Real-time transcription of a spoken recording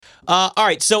All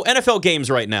right, so NFL games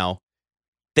right now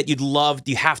that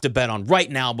you have to bet on right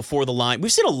now before the line.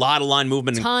 We've seen a lot of line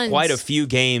movement in quite a few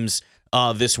games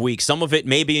this week. Some of it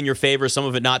may be in your favor, some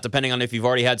of it not, depending on if you've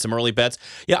already had some early bets.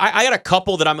 Yeah, I got a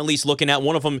couple that I'm at least looking at.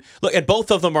 One of them, look, and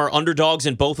both of them are underdogs,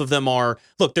 and both of them are,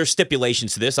 look, there's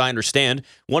stipulations to this, I understand.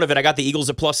 One of it, I got the Eagles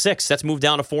at +6. That's moved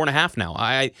down to 4.5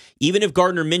 now. Even if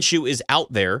Gardner Minshew is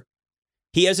out there,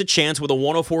 he has a chance with a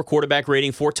 104 quarterback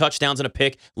rating, 4 touchdowns and a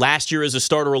pick last year as a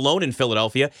starter alone in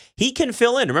Philadelphia. He can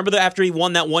fill in. Remember after he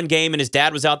won that one game and his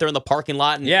dad was out there in the parking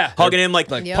lot and hugging him like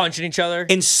punching each other?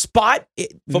 In spot,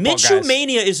 Minshew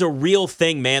mania is a real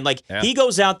thing, man. Like he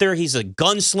goes out there, he's a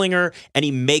gunslinger, and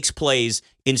he makes plays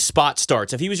in spot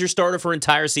starts. If he was your starter for an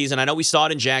entire season, I know we saw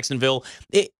it in Jacksonville,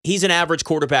 he's an average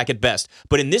quarterback at best.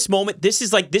 But in this moment, this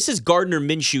is Gardner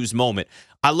Minshew's moment.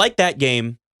 I like that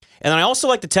game. And then I also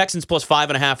like the Texans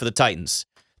 +5.5 for the Titans.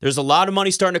 There's a lot of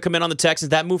money starting to come in on the Texans.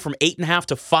 That moved from 8.5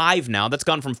 to 5 now. That's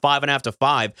gone from 5.5 to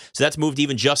 5. So that's moved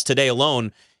even just today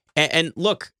alone. And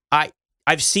look,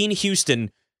 I've seen Houston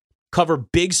cover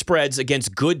big spreads against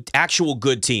actual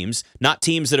good teams, not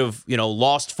teams that have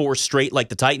lost 4 straight like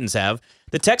the Titans have.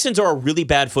 The Texans are a really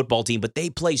bad football team, but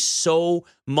they play so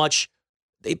much.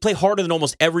 They play harder than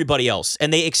almost everybody else,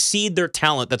 and they exceed their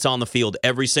talent that's on the field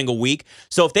every single week.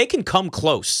 So if they can come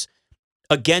close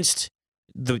against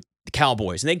the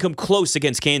Cowboys and they come close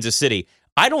against Kansas City,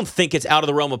 I don't think it's out of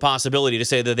the realm of possibility to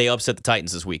say that they upset the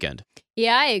Titans this weekend.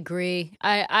 Yeah, I agree.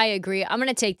 I agree. I'm going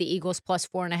to take the Eagles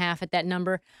 +4.5 at that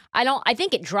number. I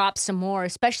think it drops some more,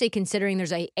 especially considering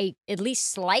there's a at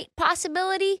least slight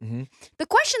possibility. Mm-hmm. The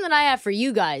question that I have for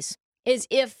you guys is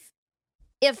if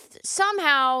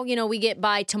somehow, we get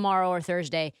by tomorrow or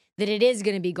Thursday that it is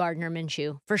going to be Gardner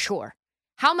Minshew for sure,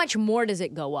 how much more does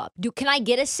it go up? Can I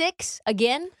get a 6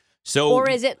 again? Or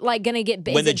is it like going to get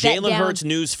big? When the Jalen Hurts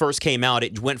news first came out,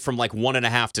 it went from like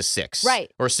 1.5 to 6,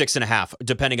 right, or 6.5,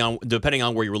 depending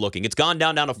on where you were looking. It's gone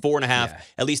down to 4.5,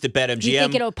 at least at BetMGM. Do you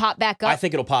think it'll pop back up? I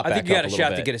think it'll pop back up. I think you got a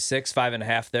shot to get a 6,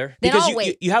 5.5 there. Because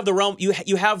you have the realm,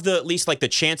 you have the at least like the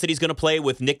chance that he's going to play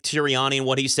with Nick Sirianni and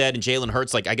what he said, and Jalen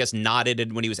Hurts, like I guess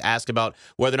nodded when he was asked about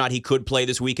whether or not he could play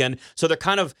this weekend. So they're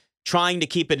kind of trying to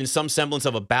keep it in some semblance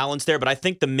of a balance there, but I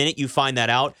think the minute you find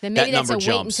that out, then maybe that number that's a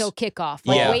jumps. Wait until kickoff.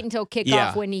 Wait until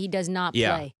kickoff when he does not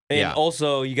play. And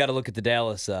also, you got to look at the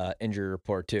Dallas injury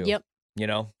report too. Yep. You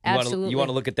want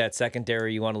to look at that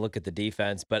secondary. You want to look at the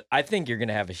defense. But I think you're going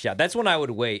to have a shot. That's when I would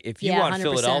wait. If you want 100%.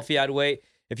 Philadelphia, I'd wait.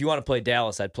 If you want to play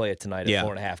Dallas, I'd play it tonight at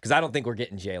 4.5 because I don't think we're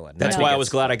getting Jalen. That's why I was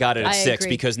glad I got it at 6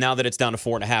 because now that it's down to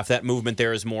 4.5, that movement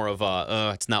there is more of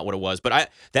it's not what it was.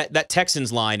 But that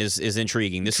Texans line is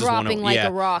intriguing. This dropping is one like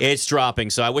a rock. It's dropping.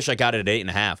 So I wish I got it at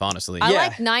 8.5. Honestly, I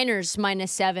like Niners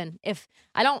 -7. If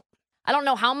I don't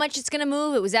know how much it's going to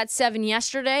move. It was at 7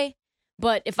 yesterday.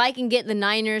 But if I can get the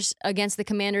Niners against the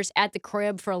Commanders at the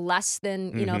crib for less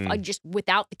than, if I just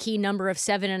without the key number of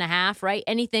 7.5, right?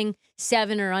 Anything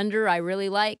 7 or under, I really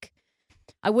like.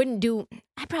 I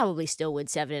probably still would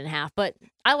 7.5, but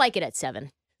I like it at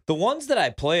 7. The ones that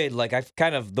I played, like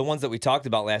the ones that we talked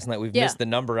about last night, we've missed the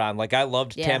number on. Like I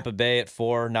loved Tampa Bay at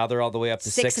 4. Now they're all the way up to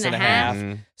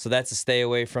 6.5. So that's a stay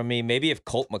away from me. Maybe if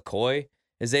Colt McCoy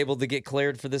is able to get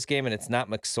cleared for this game and it's not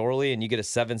McSorley and you get a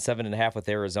 7.5 with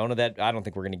Arizona, that I don't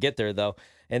think we're going to get there though.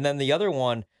 And then the other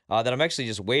one that I'm actually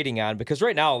just waiting on because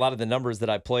right now a lot of the numbers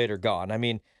that I played are gone. I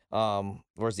mean,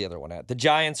 where's the other one at? The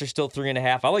Giants are still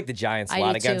 3.5. I like the Giants a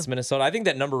lot against Minnesota. I think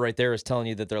that number right there is telling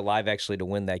you that they're live actually to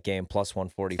win that game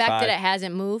 +145. The fact that it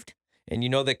hasn't moved. And you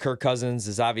know that Kirk Cousins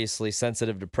is obviously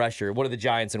sensitive to pressure. What do the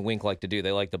Giants and Wink like to do?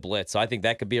 They like to blitz. So I think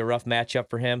that could be a rough matchup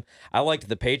for him. I liked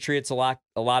the Patriots a lot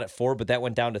at 4, but that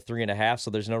went down to 3.5,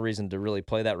 so there's no reason to really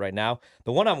play that right now.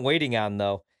 The one I'm waiting on,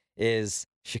 though, is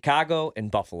Chicago and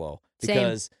Buffalo.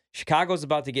 Because Chicago's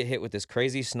about to get hit with this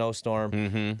crazy snowstorm.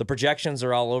 Mm-hmm. The projections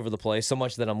are all over the place, so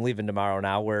much that I'm leaving tomorrow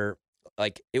now where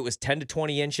it was 10 to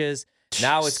 20 inches.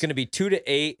 Now it's going to be 2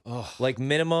 to 8,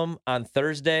 minimum on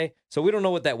Thursday. So we don't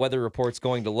know what that weather report's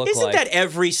going to look like. Isn't that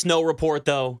every snow report,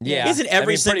 though? Yeah. Isn't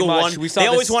every single one? They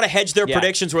always want to hedge their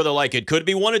predictions where they're like, it could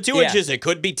be 1 to 2 inches. It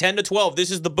could be 10 to 12.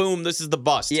 This is the boom. This is the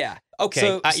bust. Yeah. Okay,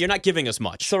 so, you're not giving us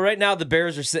much. So right now the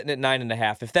Bears are sitting at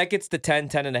 9.5. If that gets to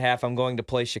 10.5, I'm going to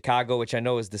play Chicago, which I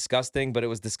know is disgusting, but it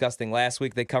was disgusting last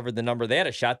week. They covered the number. They had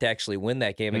a shot to actually win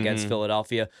that game against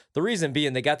Philadelphia. The reason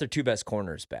being they got their 2 best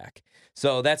corners back.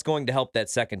 So that's going to help that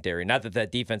secondary. Not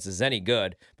that defense is any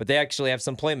good, but they actually have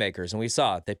some playmakers, and we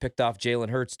saw it. They picked off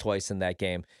Jalen Hurts twice in that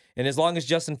game. And as long as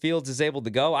Justin Fields is able to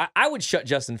go, I would shut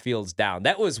Justin Fields down.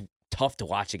 That was tough to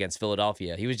watch against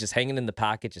Philadelphia. He was just hanging in the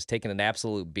pocket, just taking an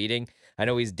absolute beating. I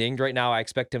know he's dinged right now. I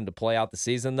expect him to play out the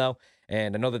season, though.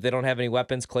 And I know that they don't have any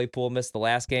weapons. Claypool missed the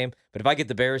last game. But if I get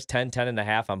the Bears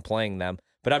 10.5, I'm playing them.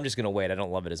 But I'm just going to wait. I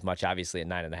don't love it as much, obviously, at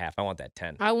 9.5. I want that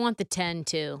 10. I want the 10,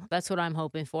 too. That's what I'm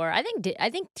hoping for. I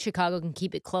think Chicago can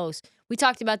keep it close. We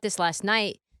talked about this last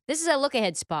night. This is a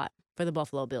look-ahead spot for the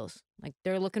Buffalo Bills. Like,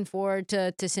 they're looking forward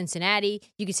to Cincinnati.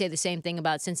 You could say the same thing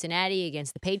about Cincinnati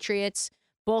against the Patriots.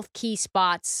 Both key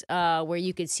spots where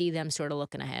you could see them sort of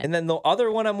looking ahead. And then the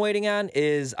other one I'm waiting on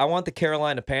is I want the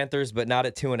Carolina Panthers, but not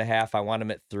at 2.5. I want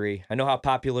them at 3. I know how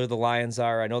popular the Lions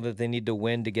are. I know that they need to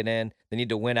win to get in. They need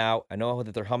to win out. I know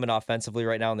that they're humming offensively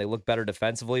right now and they look better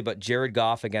defensively, but Jared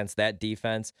Goff against that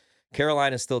defense,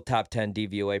 Carolina's still top 10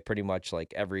 DVOA pretty much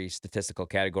like every statistical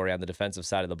category on the defensive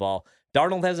side of the ball.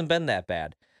 Darnold hasn't been that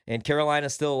bad. And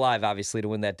Carolina's still alive, obviously, to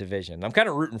win that division. I'm kind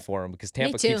of rooting for them because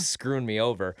Tampa keeps screwing me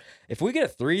over. If we get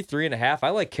a 3.5, I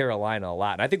like Carolina a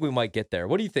lot. And I think we might get there.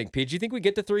 What do you think, Pete? Do you think we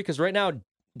get to 3? Because right now,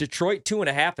 Detroit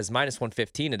 2.5 is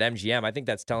 -115 at MGM. I think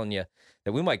that's telling you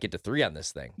that we might get to 3 on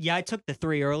this thing. Yeah, I took the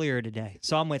 3 earlier today,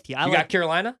 so I'm with you. You got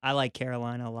Carolina? I like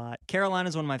Carolina a lot.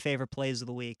 Carolina's one of my favorite plays of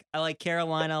the week. I like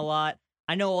Carolina a lot.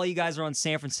 I know all you guys are on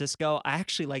San Francisco. I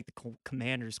actually like the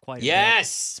Commanders quite a bit.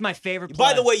 Yes! It's my favorite play.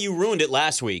 By the way, you ruined it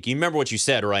last week. You remember what you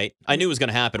said, right? I knew it was going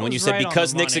to happen when you said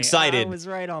because Nick's excited. I was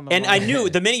right on the And money. I knew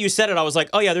the minute you said it, I was like,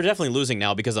 oh, yeah, they're definitely losing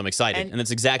now because I'm excited. And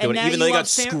that's exactly what, even though they got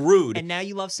screwed. And now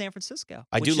you love San Francisco.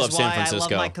 I do love San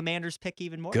Francisco. I love my Commanders pick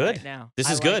even more Good. right now. This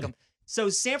is good. So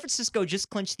San Francisco just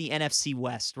clinched the NFC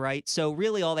West, right? So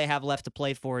really all they have left to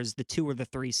play for is the 2 or the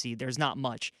 3 seed. There's not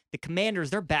much. The Commanders,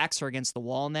 their backs are against the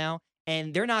wall now.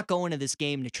 And they're not going to this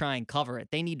game to try and cover it.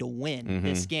 They need to win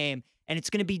this game. And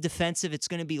it's going to be defensive. It's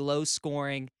going to be low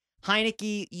scoring.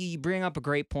 Heinicke, you bring up a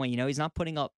great point. You know, he's not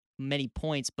putting up many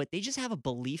points, but they just have a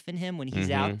belief in him when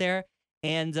he's out there.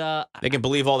 And they can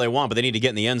believe all they want, but they need to get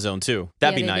in the end zone too.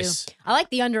 That'd be nice. I like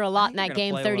the under a lot in that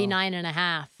game,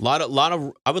 39.5. Lot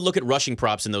of. I would look at rushing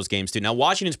props in those games too. Now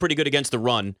Washington's pretty good against the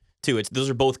run too.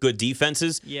 Those are both good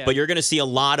defenses, but you're going to see a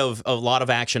lot of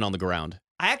action on the ground.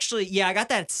 I got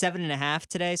that at 7.5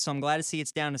 today, so I'm glad to see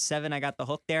it's down to 7. I got the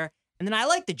hook there. And then I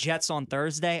like the Jets on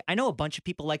Thursday. I know a bunch of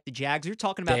people like the Jags. We were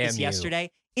talking about this yesterday.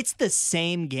 It's the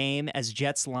same game as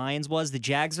Jets-Lions was. The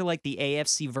Jags are like the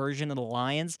AFC version of the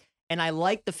Lions. And I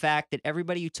like the fact that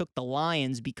everybody who took the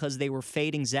Lions because they were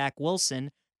fading Zach Wilson,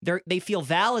 they feel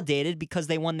validated because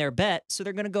they won their bet. So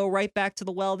they're going to go right back to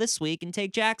the well this week and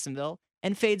take Jacksonville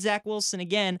and fade Zach Wilson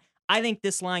again. I think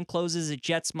this line closes at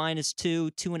Jets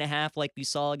 -2, 2.5, like we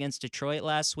saw against Detroit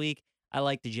last week. I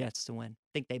like the Jets to win. I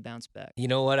think they bounce back. You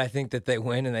know what? I think that they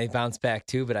win and they bounce back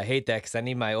too, but I hate that because I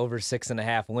need my over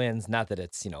 6.5 wins. Not that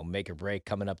it's, make or break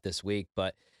coming up this week,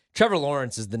 but Trevor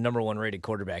Lawrence is the #1 rated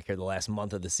quarterback here the last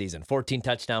month of the season. 14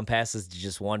 touchdown passes to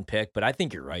just 1 pick, but I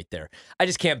think you're right there. I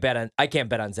can't bet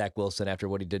on Zach Wilson after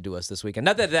what he did to us this weekend.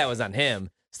 Not that was on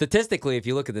him. Statistically, if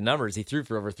you look at the numbers, he threw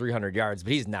for over 300 yards,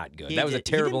 but he's not good. That was a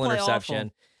terrible interception.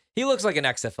 Awful. He looks like an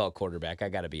XFL quarterback, I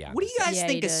got to be honest. What do you guys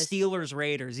think of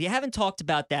Steelers-Raiders? You haven't talked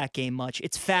about that game much.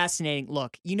 It's fascinating.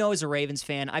 Look, as a Ravens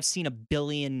fan, I've seen a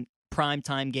billion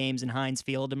primetime games in Heinz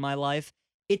Field in my life.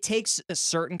 It takes a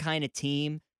certain kind of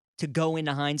team to go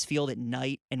into Heinz Field at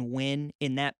night and win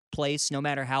in that place, no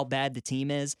matter how bad the team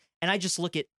is. And I just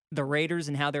look at the Raiders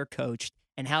and how they're coached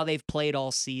and how they've played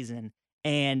all season.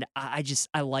 And I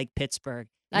like Pittsburgh.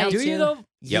 I do too. You though?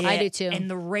 Yep. I do too. And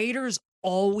the Raiders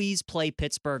always play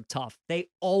Pittsburgh tough. They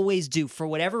always do. For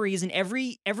whatever reason,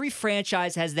 every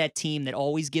franchise has that team that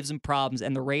always gives them problems,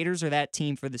 and the Raiders are that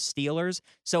team for the Steelers.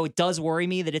 So it does worry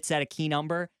me that it's at a key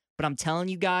number. But I'm telling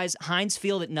you guys, Heinz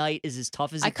Field at night is as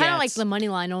tough as it gets. I kind of like the money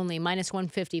line only,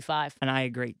 -155. And I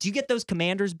agree. Do you get those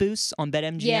Commanders boosts on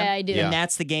BetMGM? Yeah, I do. And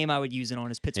that's the game I would use it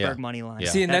on, is Pittsburgh money line. Yeah.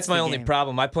 See, and that's my only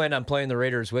problem. I plan on playing the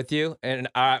Raiders with you. And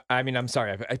I'm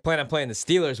sorry. I plan on playing the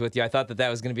Steelers with you. I thought that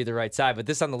was going to be the right side. But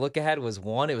this on the look ahead was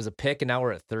 1. It was a pick, and now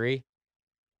we're at 3.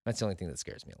 That's the only thing that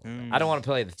scares me a little bit. I don't want to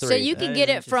play the 3. So you can get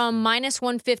it from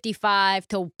 -155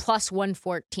 to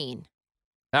 +114.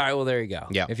 All right, well, there you go.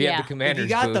 Yeah. If you have the Commanders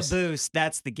boost. If you got boost, the boost,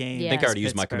 that's the game. Yeah. I think I already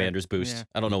used my Commanders boost. Yeah.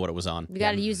 I don't know what it was on. You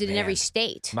got to use it in every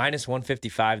state.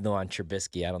 -155, though, on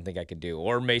Trubisky. I don't think I could do.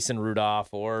 Or Mason Rudolph,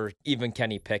 or even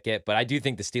Kenny Pickett. But I do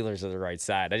think the Steelers are the right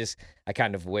side. I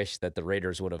kind of wish that the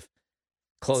Raiders would have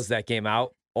closed that game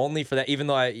out. Only for that, even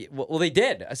though they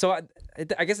did. So I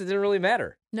guess it didn't really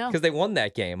matter. No. Because they won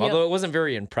that game. Although it wasn't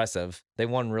very impressive. They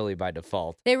won really by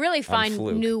default. They really find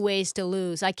new ways to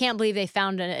lose. I can't believe they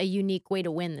found a unique way to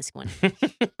win this one.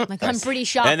 I'm pretty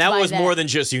shocked. And that was more than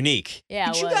just unique.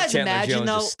 Yeah. Could you guys imagine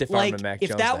though, if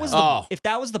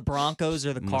that was the Broncos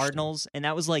or the Cardinals, and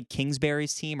that was like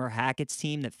Kingsbury's team or Hackett's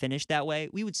team that finished that way,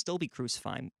 we would still be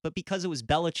crucifying. But because it was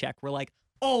Belichick, we're like,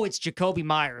 oh, it's Jacoby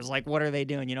Myers. Like, what are they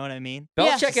doing? You know what I mean?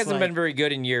 Belichick hasn't been very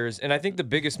good in years, and I think the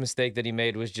biggest mistake that he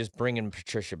made was just bringing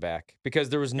Patricia back because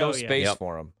there was no space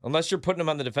for him. Unless you're putting him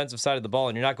on the defensive side of the ball,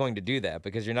 and you're not going to do that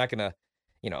because you're not going to,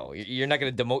 you're not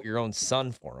going to demote your own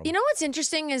son for him. You know what's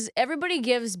interesting is everybody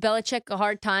gives Belichick a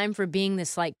hard time for being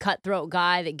this like cutthroat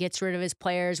guy that gets rid of his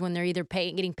players when they're either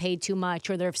getting paid too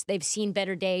much or they've seen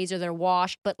better days or they're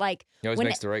washed. But like he always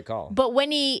makes the right call. But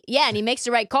when he makes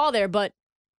the right call there. But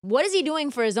what is he doing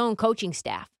for his own coaching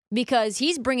staff? Because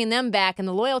he's bringing them back, and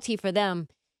the loyalty for them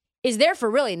is there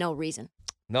for really no reason.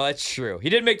 No, that's true. He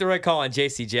did make the right call on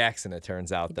J.C. Jackson, it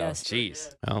turns out, though.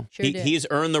 Jeez. Well, he's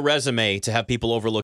earned the resume to have people overlook